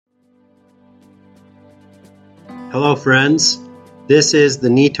Hello, friends. This is the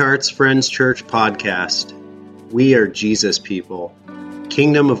Netarts Friends Church podcast. We are Jesus people,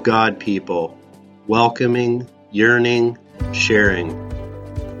 Kingdom of God people, welcoming, yearning, sharing.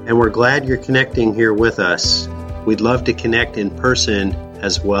 And we're glad you're connecting here with us. We'd love to connect in person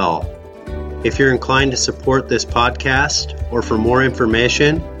as well. If you're inclined to support this podcast or for more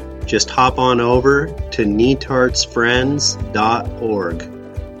information, just hop on over to netartsfriends.org.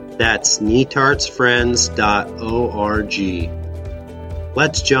 That's netartsfriends.org.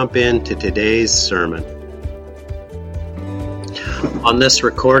 Let's jump into today's sermon. On this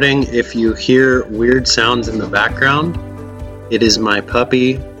recording, if you hear weird sounds in the background, it is my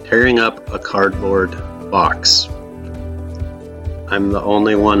puppy tearing up a cardboard box. I'm the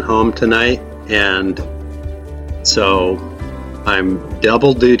only one home tonight, and so I'm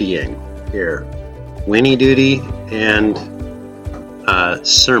double dutying here. Winnie duty and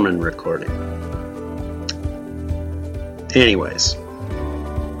sermon recording. Anyways,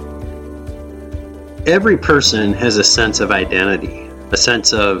 every person has a sense of identity, a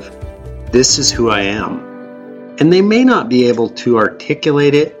sense of this is who I am. And they may not be able to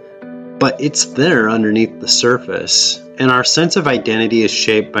articulate it, but it's there underneath the surface. And our sense of identity is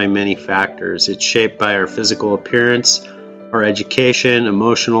shaped by many factors. It's shaped by our physical appearance, our education,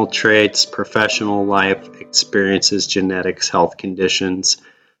 emotional traits, professional life experiences, genetics, health conditions,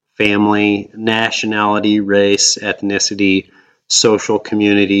 family, nationality, race, ethnicity, social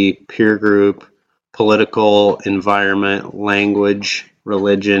community, peer group, political environment, language,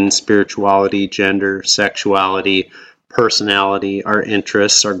 religion, spirituality, gender, sexuality, personality, our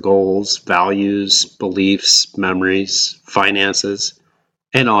interests, our goals, values, beliefs, memories, finances,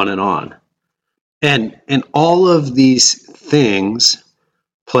 and on and on. And all of these things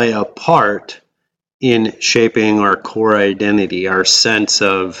play a part in shaping our core identity, our sense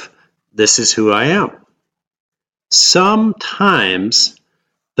of this is who I am. Sometimes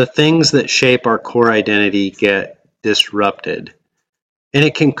the things that shape our core identity get disrupted, and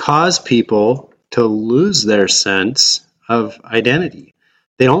it can cause people to lose their sense of identity.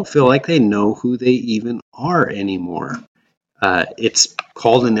 They don't feel like they know who they even are anymore. It's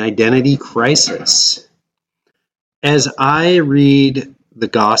called an identity crisis. As I read the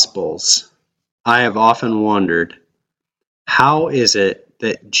Gospels, I have often wondered, how is it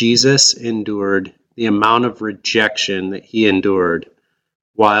that Jesus endured the amount of rejection that he endured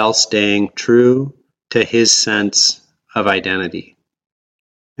while staying true to his sense of identity?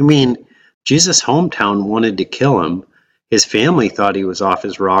 I mean, Jesus' hometown wanted to kill him. His family thought he was off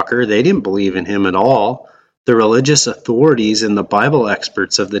his rocker. They didn't believe in him at all. The religious authorities and the Bible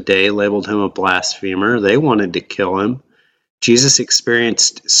experts of the day labeled him a blasphemer. They wanted to kill him. Jesus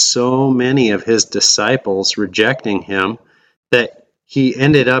experienced so many of his disciples rejecting him that he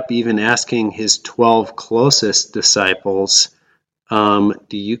ended up even asking his 12 closest disciples, do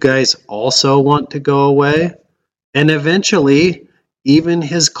you guys also want to go away? And eventually, even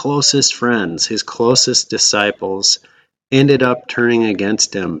his closest friends, his closest disciples, ended up turning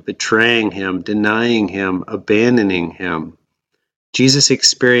against him, betraying him, denying him, abandoning him. Jesus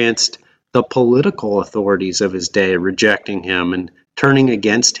experienced the political authorities of his day rejecting him and turning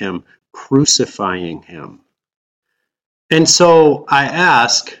against him, crucifying him. And so I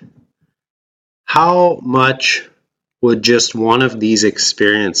ask, how much would just one of these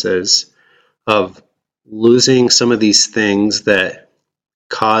experiences of losing some of these things that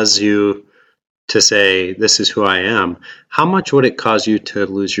cause you to say, this is who I am, how much would it cause you to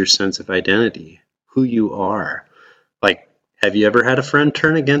lose your sense of identity, who you are? Like, have you ever had a friend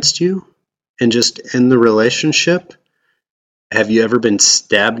turn against you and just end the relationship? Have you ever been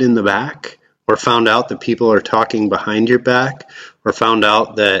stabbed in the back, or found out that people are talking behind your back, or found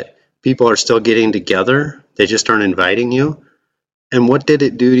out that people are still getting together, they just aren't inviting you? And what did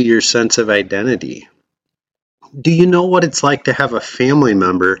it do to your sense of identity? Do you know what it's like to have a family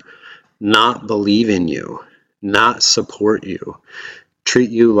member not believe in you, not support you, treat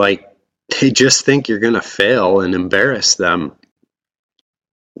you like they just think you're going to fail and embarrass them?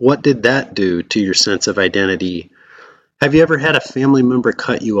 What did that do to your sense of identity? Have you ever had a family member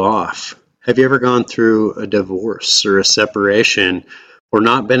cut you off? Have you ever gone through a divorce or a separation or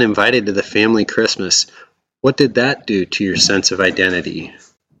not been invited to the family Christmas? What did that do to your sense of identity?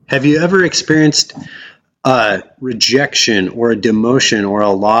 Have you ever experienced a rejection or a demotion or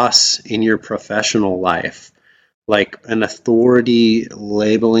a loss in your professional life, like an authority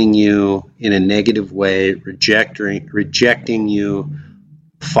labeling you in a negative way, rejecting you,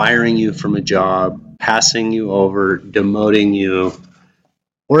 firing you from a job, passing you over, demoting you?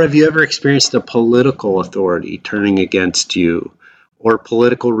 Or have you ever experienced a political authority turning against you, or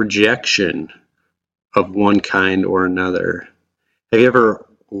political rejection, of one kind or another. Have you ever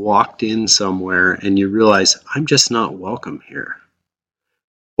walked in somewhere and you realize, I'm just not welcome here?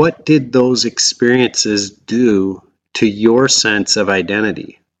 What did those experiences do to your sense of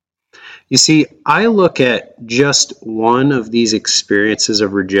identity? You see, I look at just one of these experiences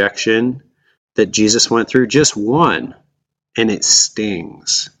of rejection that Jesus went through, just one, and it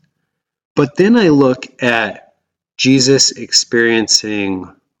stings. But then I look at Jesus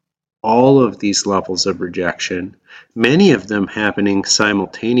experiencing all of these levels of rejection, many of them happening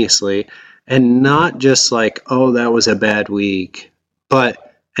simultaneously, and not just like, oh, that was a bad week,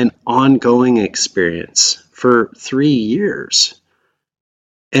 but an ongoing experience for 3 years.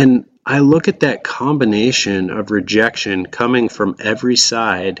 And I look at that combination of rejection coming from every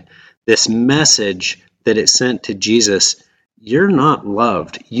side, this message that it sent to Jesus, you're not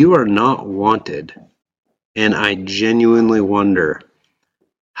loved, you are not wanted. And I genuinely wonder,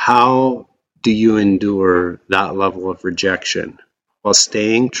 how do you endure that level of rejection while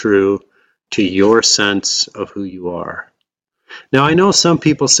staying true to your sense of who you are? Now, I know some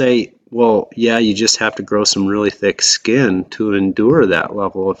people say, well, yeah, you just have to grow some really thick skin to endure that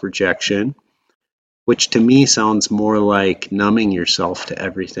level of rejection, which to me sounds more like numbing yourself to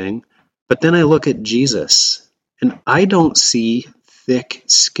everything. But then I look at Jesus, and I don't see thick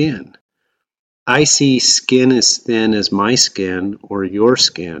skin. I see skin as thin as my skin or your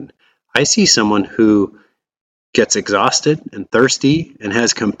skin. I see someone who gets exhausted and thirsty and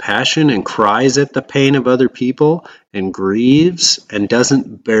has compassion and cries at the pain of other people and grieves and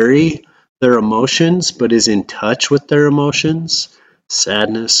doesn't bury their emotions but is in touch with their emotions,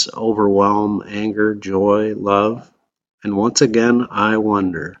 sadness, overwhelm, anger, joy, love. And once again, I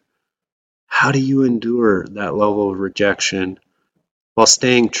wonder, how do you endure that level of rejection while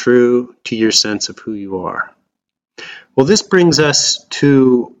staying true to your sense of who you are? Well, this brings us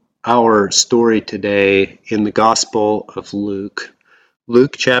to our story today in the Gospel of Luke.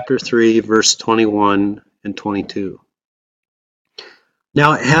 Luke chapter 3, verse 21 and 22.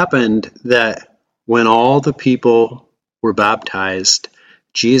 Now it happened that when all the people were baptized,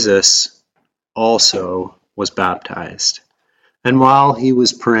 Jesus also was baptized. And while he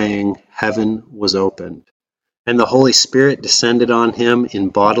was praying, heaven was opened, and the Holy Spirit descended on him in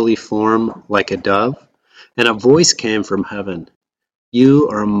bodily form like a dove, and a voice came from heaven, "You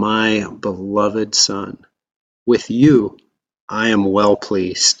are my beloved Son. With you I am well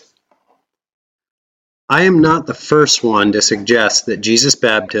pleased." I am not the first one to suggest that Jesus'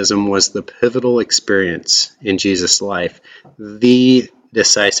 baptism was the pivotal experience in Jesus' life, the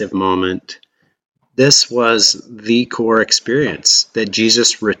decisive moment. This was the core experience that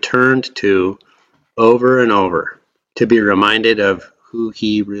Jesus returned to over and over to be reminded of who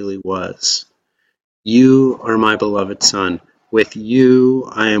he really was. You are my beloved Son. With you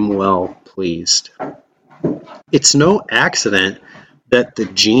I am well pleased. It's no accident that the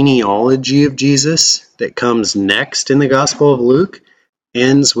genealogy of Jesus that comes next in the Gospel of Luke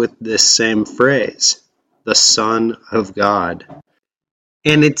ends with this same phrase, the Son of God.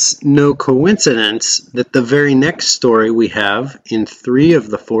 And it's no coincidence that the very next story we have in 3 of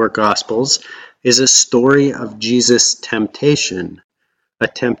the 4 Gospels is a story of Jesus' temptation, a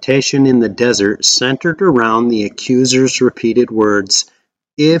temptation in the desert centered around the accuser's repeated words,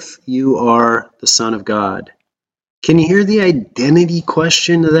 "If you are the Son of God." Can you hear the identity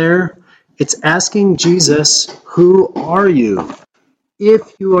question there? It's asking Jesus, who are you?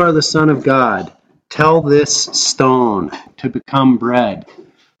 If you are the Son of God, tell this stone to become bread.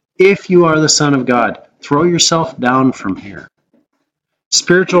 If you are the Son of God, throw yourself down from here.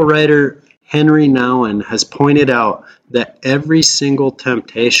 Spiritual writer Henry Nouwen has pointed out that every single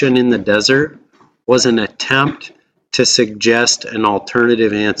temptation in the desert was an attempt to suggest an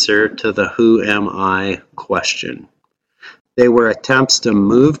alternative answer to the "who am I" question. They were attempts to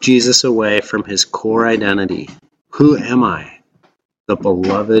move Jesus away from his core identity. Who am I? The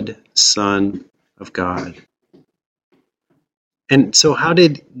beloved Son of God. And so how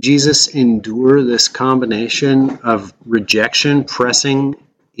did Jesus endure this combination of rejection pressing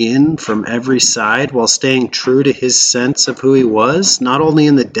in from every side while staying true to his sense of who he was, not only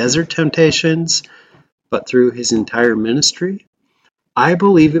in the desert temptations, but through his entire ministry? I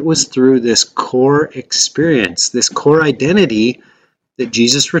believe it was through this core experience, this core identity that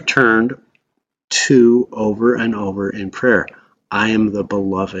Jesus returned to over and over in prayer. I am the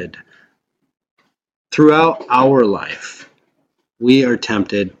beloved. Throughout our life, we are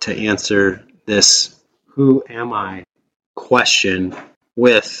tempted to answer this "who am I" question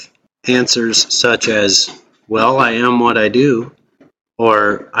with answers such as, well, I am what I do,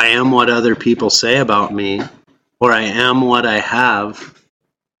 or I am what other people say about me, or I am what I have.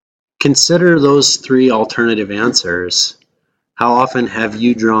 Consider those three alternative answers. How often have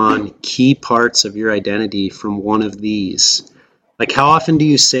you drawn key parts of your identity from one of these? Like, how often do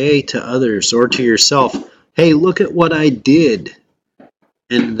you say to others or to yourself, hey, look at what I did?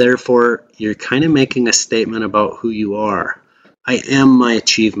 And therefore, you're kind of making a statement about who you are. I am my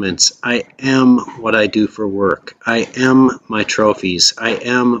achievements. I am what I do for work. I am my trophies. I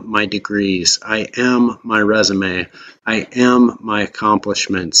am my degrees. I am my resume. I am my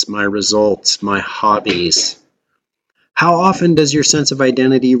accomplishments, my results, my hobbies. How often does your sense of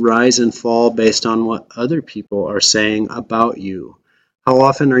identity rise and fall based on what other people are saying about you? How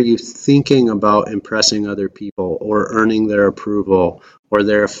often are you thinking about impressing other people or earning their approval or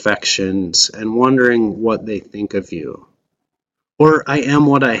their affections and wondering what they think of you? Or I am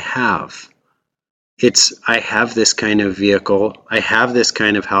what I have. It's I have this kind of vehicle, I have this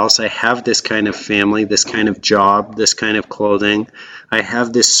kind of house, I have this kind of family, this kind of job, this kind of clothing, I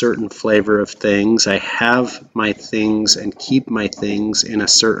have this certain flavor of things, I have my things and keep my things in a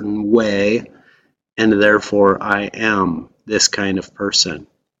certain way, and therefore I am this kind of person.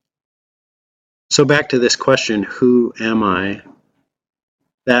 So back to this question, who am I?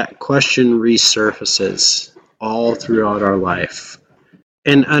 That question resurfaces all throughout our life.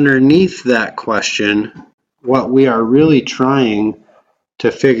 And underneath that question, what we are really trying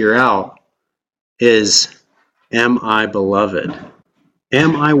to figure out is, am I beloved?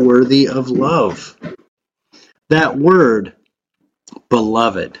 Am I worthy of love? That word,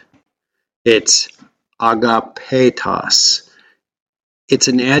 beloved, it's agapetos. It's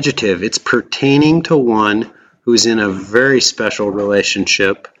an adjective. It's pertaining to one who's in a very special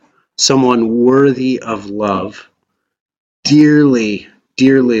relationship, someone worthy of love, dearly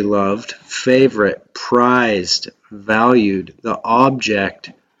loved, favorite, prized, valued, the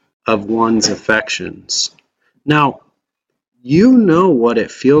object of one's affections. Now, you know what it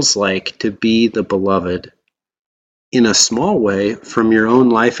feels like to be the beloved in a small way from your own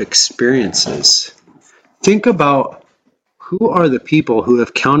life experiences. Think about who are the people who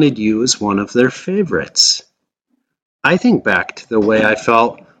have counted you as one of their favorites. I think back to the way I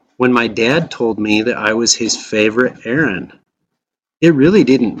felt when my dad told me that I was his favorite Aaron. It really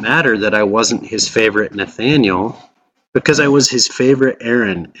didn't matter that I wasn't his favorite Nathaniel, because I was his favorite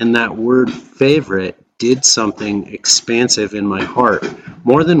Aaron, and that word favorite did something expansive in my heart,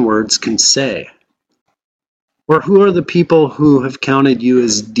 more than words can say. Or who are the people who have counted you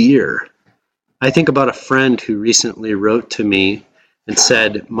as dear? I think about a friend who recently wrote to me and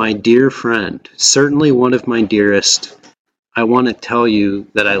said, "My dear friend, certainly one of my dearest, I want to tell you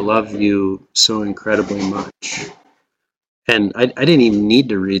that I love you so incredibly much." And I didn't even need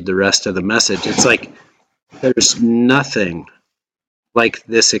to read the rest of the message. It's like there's nothing like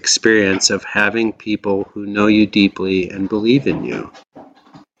this experience of having people who know you deeply and believe in you.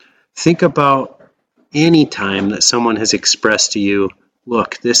 Think about any time that someone has expressed to you,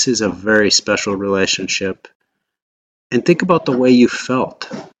 look, this is a very special relationship. And think about the way you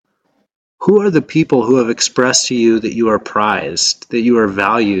felt. Who are the people who have expressed to you that you are prized, that you are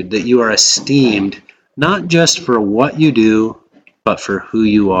valued, that you are esteemed, not just for what you do, but for who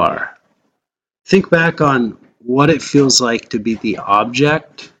you are? Think back on what it feels like to be the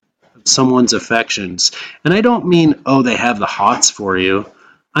object of someone's affections. And I don't mean, oh, they have the hots for you.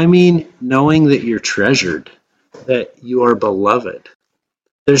 I mean, knowing that you're treasured, that you are beloved.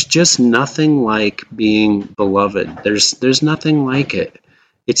 There's just nothing like being beloved. There's nothing like it.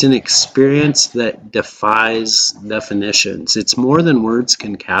 It's an experience that defies definitions. It's more than words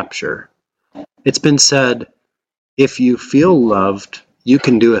can capture. It's been said, if you feel loved, you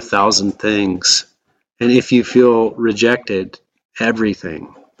can do 1,000 things. And if you feel rejected,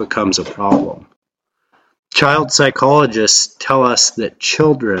 everything becomes a problem. Child psychologists tell us that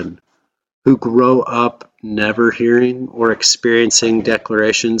children who grow up never hearing or experiencing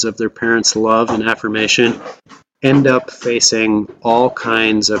declarations of their parents' love and affirmation end up facing all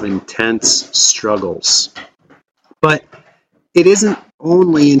kinds of intense struggles. But it isn't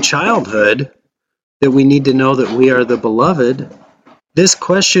only in childhood that we need to know that we are the beloved. This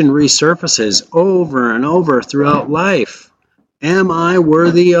question resurfaces over and over throughout life. Am I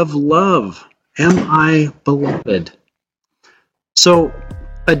worthy of love? Am I beloved? So,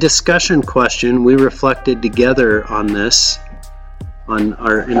 a discussion question, we reflected together on this in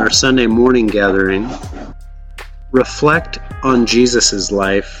our Sunday morning gathering. Reflect on Jesus'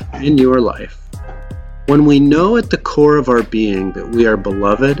 life and your life. When we know at the core of our being that we are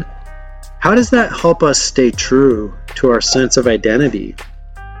beloved, how does that help us stay true to our sense of identity,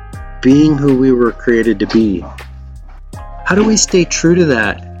 being who we were created to be? How do we stay true to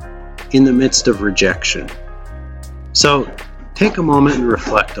that in the midst of rejection? So Take a moment and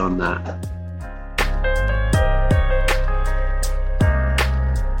reflect on that.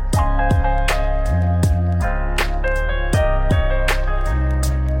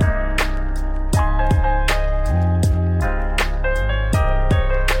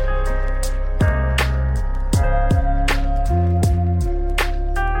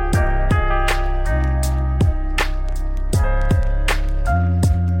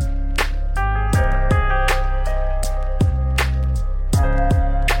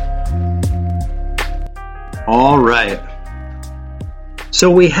 All right.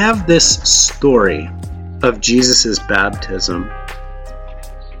 So we have this story of Jesus' baptism.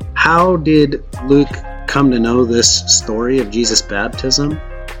 How did Luke come to know this story of Jesus' baptism?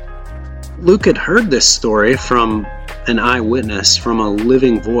 Luke had heard this story from an eyewitness, from a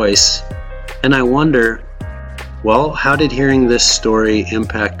living voice, and I wonder, well, how did hearing this story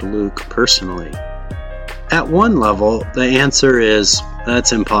impact Luke personally? At one level, the answer is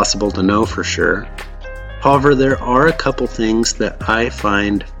that's impossible to know for sure. However, there are a couple things that I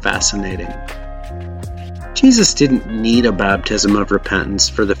find fascinating. Jesus didn't need a baptism of repentance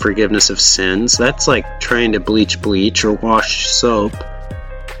for the forgiveness of sins. That's like trying to bleach or wash soap.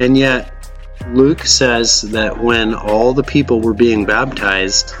 And yet, Luke says that when all the people were being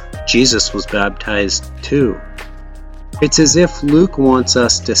baptized, Jesus was baptized too. It's as if Luke wants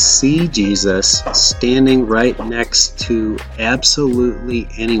us to see Jesus standing right next to absolutely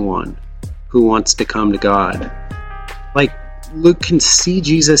anyone who wants to come to God. Like, Luke can see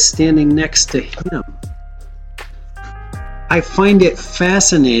Jesus standing next to him. I find it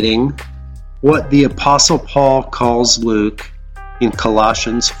fascinating what the Apostle Paul calls Luke in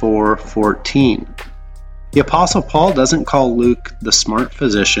Colossians 4:14. The Apostle Paul doesn't call Luke the smart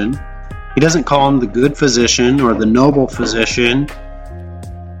physician. He doesn't call him the good physician or the noble physician.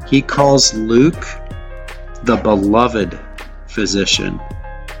 He calls Luke the beloved physician.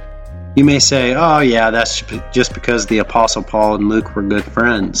 You may say, oh yeah, that's just because the Apostle Paul and Luke were good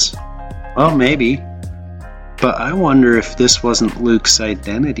friends. Well, maybe. But I wonder if this wasn't Luke's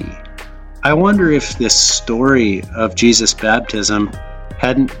identity. I wonder if this story of Jesus' baptism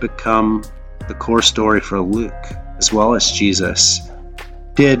hadn't become the core story for Luke, as well as Jesus.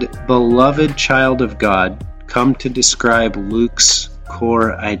 Did beloved child of God come to describe Luke's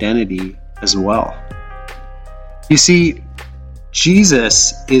core identity as well? You see,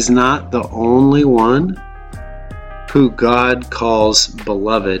 Jesus is not the only one who God calls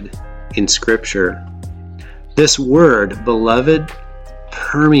beloved in Scripture. This word, beloved,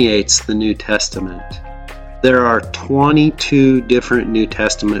 permeates the New Testament. There are 22 different New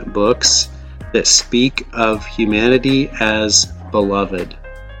Testament books that speak of humanity as beloved.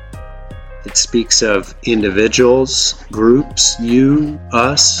 It speaks of individuals, groups, you,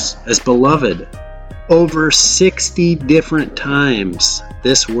 us, as beloved. Over 60 different times,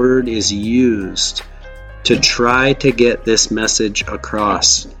 this word is used to try to get this message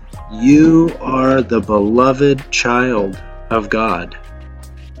across. You are the beloved child of God.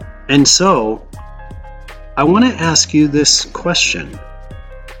 And so, I want to ask you this question.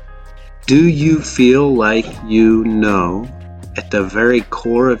 Do you feel like you know at the very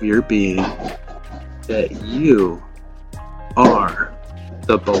core of your being that you are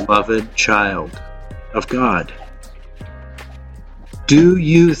the beloved child of God? Do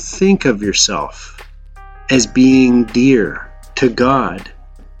you think of yourself as being dear to God,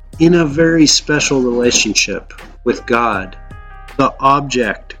 in a very special relationship with God, the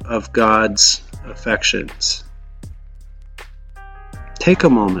object of God's affections? Take a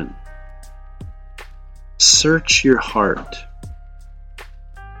moment. Search your heart.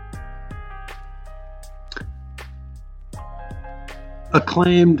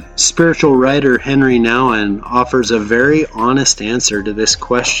 Acclaimed spiritual writer Henry Nouwen offers a very honest answer to this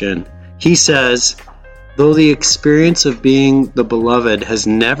question. He says, though the experience of being the beloved has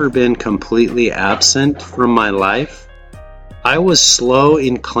never been completely absent from my life, I was slow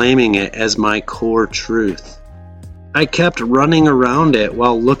in claiming it as my core truth. I kept running around it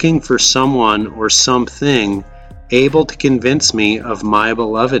while looking for someone or something able to convince me of my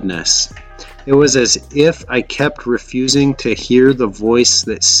belovedness. It was as if I kept refusing to hear the voice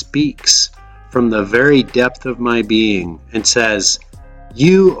that speaks from the very depth of my being and says,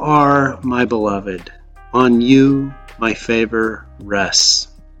 "You are my beloved. On you my favor rests."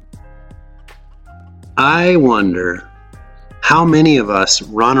 I wonder how many of us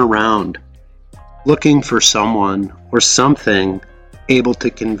run around looking for someone or something able to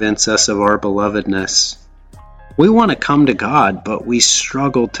convince us of our belovedness. We want to come to God, but we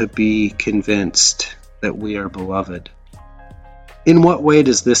struggle to be convinced that we are beloved. In what way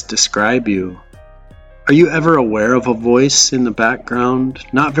does this describe you? Are you ever aware of a voice in the background,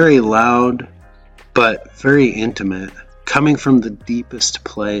 not very loud, but very intimate, coming from the deepest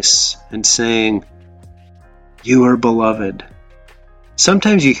place and saying, "You are beloved"?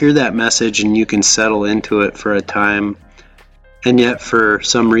 Sometimes you hear that message and you can settle into it for a time, and yet for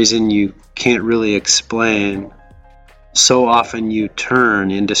some reason you can't really explain. So often you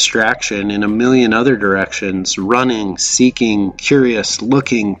turn in distraction in a million other directions, running, seeking, curious,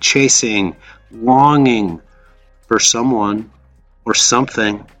 looking, chasing, longing for someone or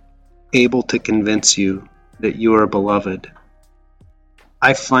something able to convince you that you are beloved.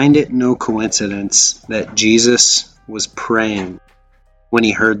 I find it no coincidence that Jesus was praying when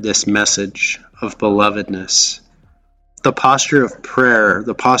he heard this message of belovedness. The posture of prayer,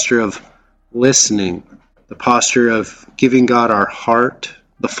 the posture of listening, the posture of giving God our heart,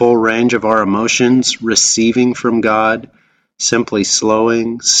 the full range of our emotions, receiving from God, simply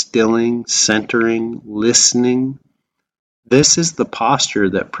slowing, stilling, centering, listening. This is the posture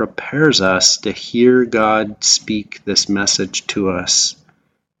that prepares us to hear God speak this message to us.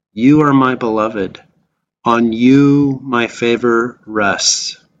 You are my beloved. On you my favor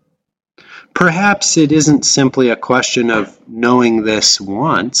rests. Perhaps it isn't simply a question of knowing this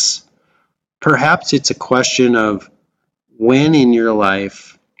once. Perhaps it's a question of when in your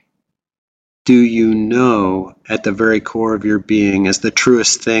life do you know at the very core of your being, as the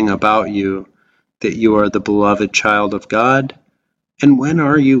truest thing about you, that you are the beloved child of God? And when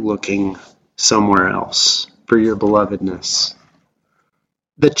are you looking somewhere else for your belovedness?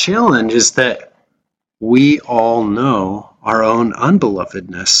 The challenge is that we all know our own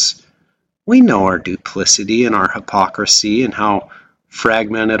unbelovedness. We know our duplicity and our hypocrisy and how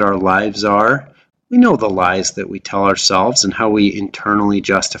fragmented our lives are. We know the lies that we tell ourselves and how we internally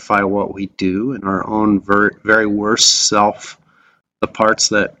justify what we do in our own very worst self, the parts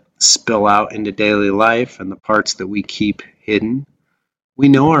that spill out into daily life and the parts that we keep hidden. We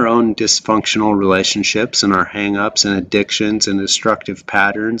know our own dysfunctional relationships and our hang-ups and addictions and destructive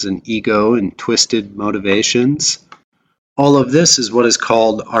patterns and ego and twisted motivations. All of this is what is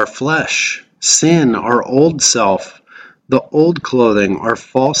called our flesh, sin, our old self, the old clothing, our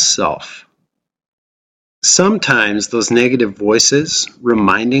false self. Sometimes those negative voices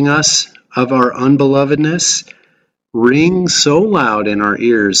reminding us of our unbelovedness ring so loud in our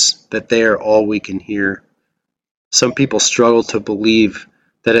ears that they are all we can hear. Some people struggle to believe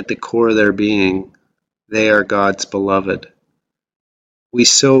that at the core of their being, they are God's beloved. We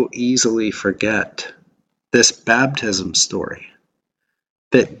so easily forget this baptism story,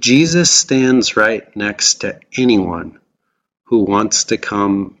 that Jesus stands right next to anyone who wants to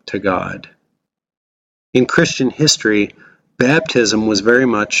come to God. In Christian history, baptism was very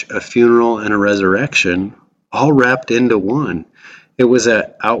much a funeral and a resurrection, all wrapped into one. It was an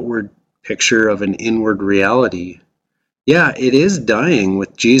outward picture of an inward reality. Yeah, it is dying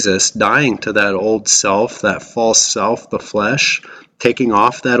with Jesus, dying to that old self, that false self, the flesh, taking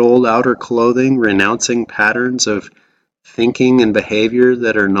off that old outer clothing, renouncing patterns of thinking and behavior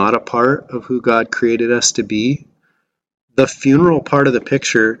that are not a part of who God created us to be. The funeral part of the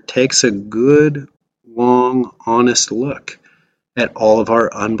picture takes a good, long, honest look at all of our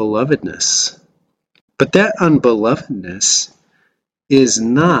unbelovedness. But that unbelovedness is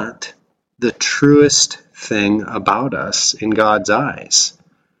not the truest thing about us in God's eyes.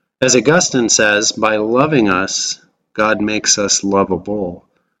 As Augustine says, by loving us, God makes us lovable.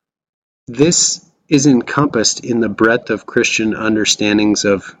 This is encompassed in the breadth of Christian understandings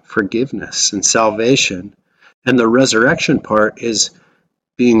of forgiveness and salvation, and the resurrection part is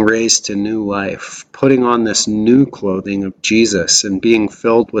being raised to new life, putting on this new clothing of Jesus and being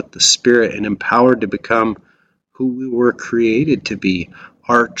filled with the Spirit and empowered to become who we were created to be,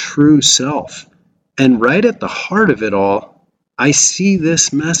 our true self. And right at the heart of it all, I see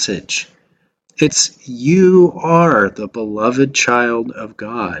this message. It's you are the beloved child of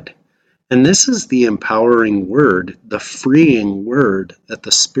God. And this is the empowering word, the freeing word that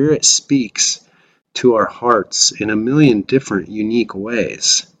the Spirit speaks to our hearts in a million different unique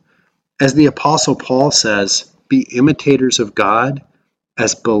ways. As the Apostle Paul says, be imitators of God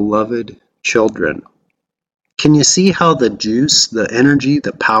as beloved children. Can you see how the juice, the energy,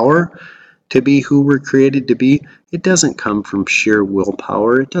 the power to be who we're created to be, it doesn't come from sheer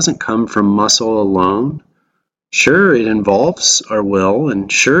willpower. It doesn't come from muscle alone. Sure, it involves our will,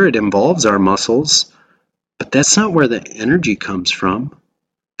 and sure, it involves our muscles, but that's not where the energy comes from.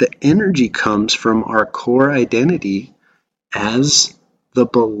 The energy comes from our core identity as the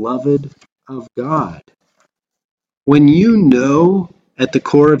beloved of God. When you know at the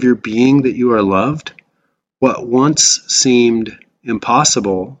core of your being that you are loved, what once seemed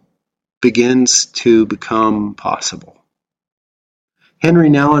impossible begins to become possible. Henry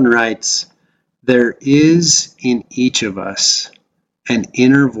Nouwen writes, "There is in each of us an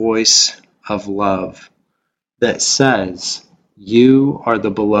inner voice of love that says, 'You are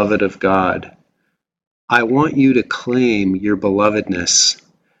the beloved of God.' I want you to claim your belovedness.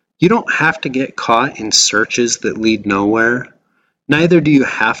 You don't have to get caught in searches that lead nowhere. Neither do you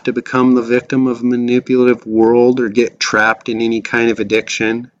have to become the victim of a manipulative world or get trapped in any kind of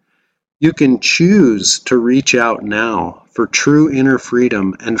addiction. You can choose to reach out now for true inner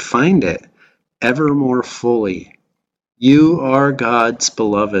freedom and find it ever more fully. You are God's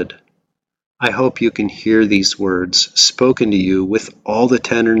beloved. I hope you can hear these words spoken to you with all the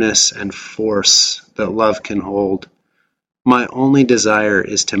tenderness and force that love can hold. My only desire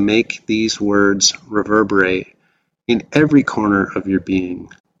is to make these words reverberate in every corner of your being.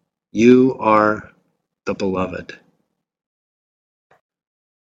 You are the beloved."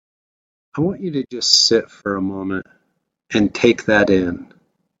 I want you to just sit for a moment and take that in.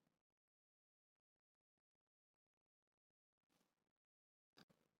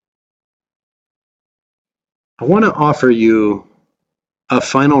 I want to offer you a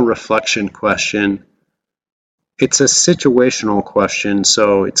final reflection question. It's a situational question,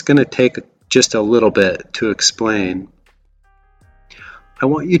 so it's going to take just a little bit to explain. I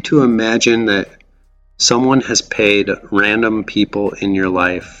want you to imagine that someone has paid random people in your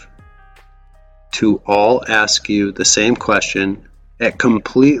life to all ask you the same question at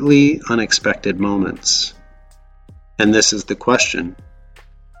completely unexpected moments. And this is the question: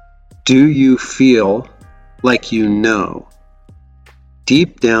 do you feel like you know,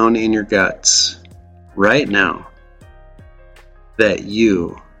 deep down in your guts, right now, that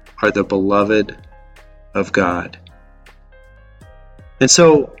you are the beloved of God? And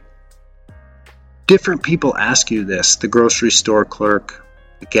so, different people ask you this: the grocery store clerk,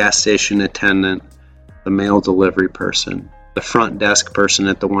 the gas station attendant, the mail delivery person, the front desk person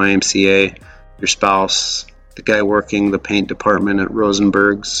at the YMCA, your spouse, the guy working the paint department at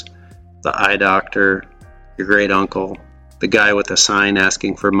Rosenberg's, the eye doctor, your great uncle, the guy with a sign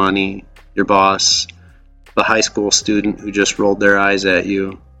asking for money, your boss, the high school student who just rolled their eyes at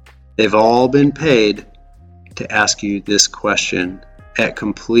you. They've all been paid to ask you this question at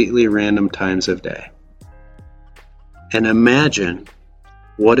completely random times of day. And imagine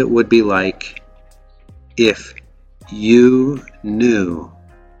what it would be like if you knew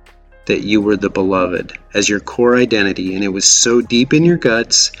that you were the beloved as your core identity, and it was so deep in your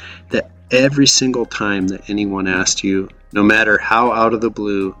guts that every single time that anyone asked you, no matter how out of the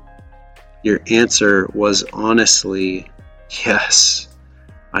blue, your answer was honestly, yes,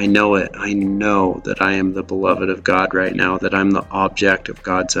 I know it. I know that I am the beloved of God right now, that I'm the object of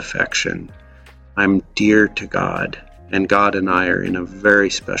God's affection. I'm dear to God, and God and I are in a very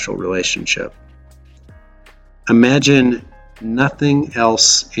special relationship. Imagine nothing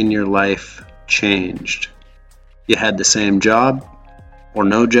else in your life changed. You had the same job or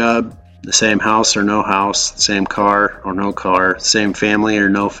no job, the same house or no house, the same car or no car, same family or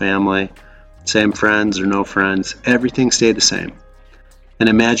no family, same friends or no friends. Everything stayed the same. And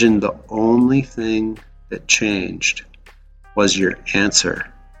imagine the only thing that changed was your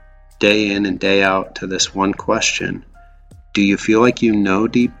answer, day in and day out, to this one question. Do you feel like you know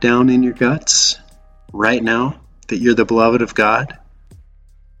deep down in your guts, right now, that you're the beloved of God?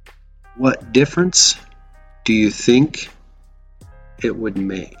 What difference do you think it would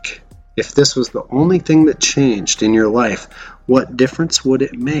make? If this was the only thing that changed in your life, what difference would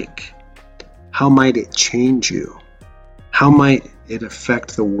it make? How might it change you? How might it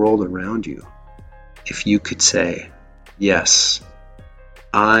affect the world around you if you could say, yes,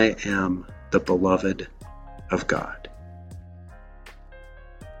 I am the beloved of God?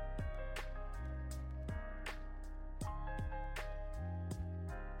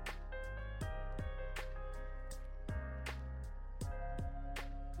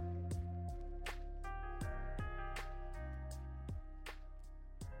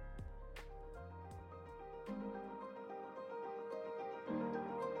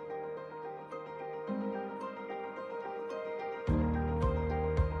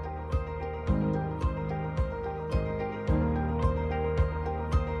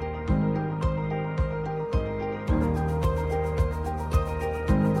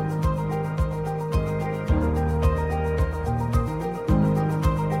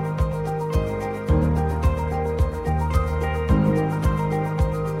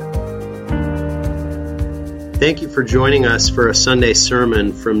 Thank you for joining us for a Sunday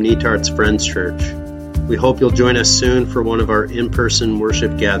sermon from Netart's Friends Church. We hope you'll join us soon for one of our in-person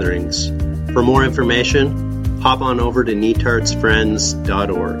worship gatherings. For more information, hop on over to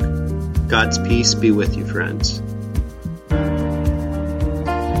netartsfriends.org. God's peace be with you, friends.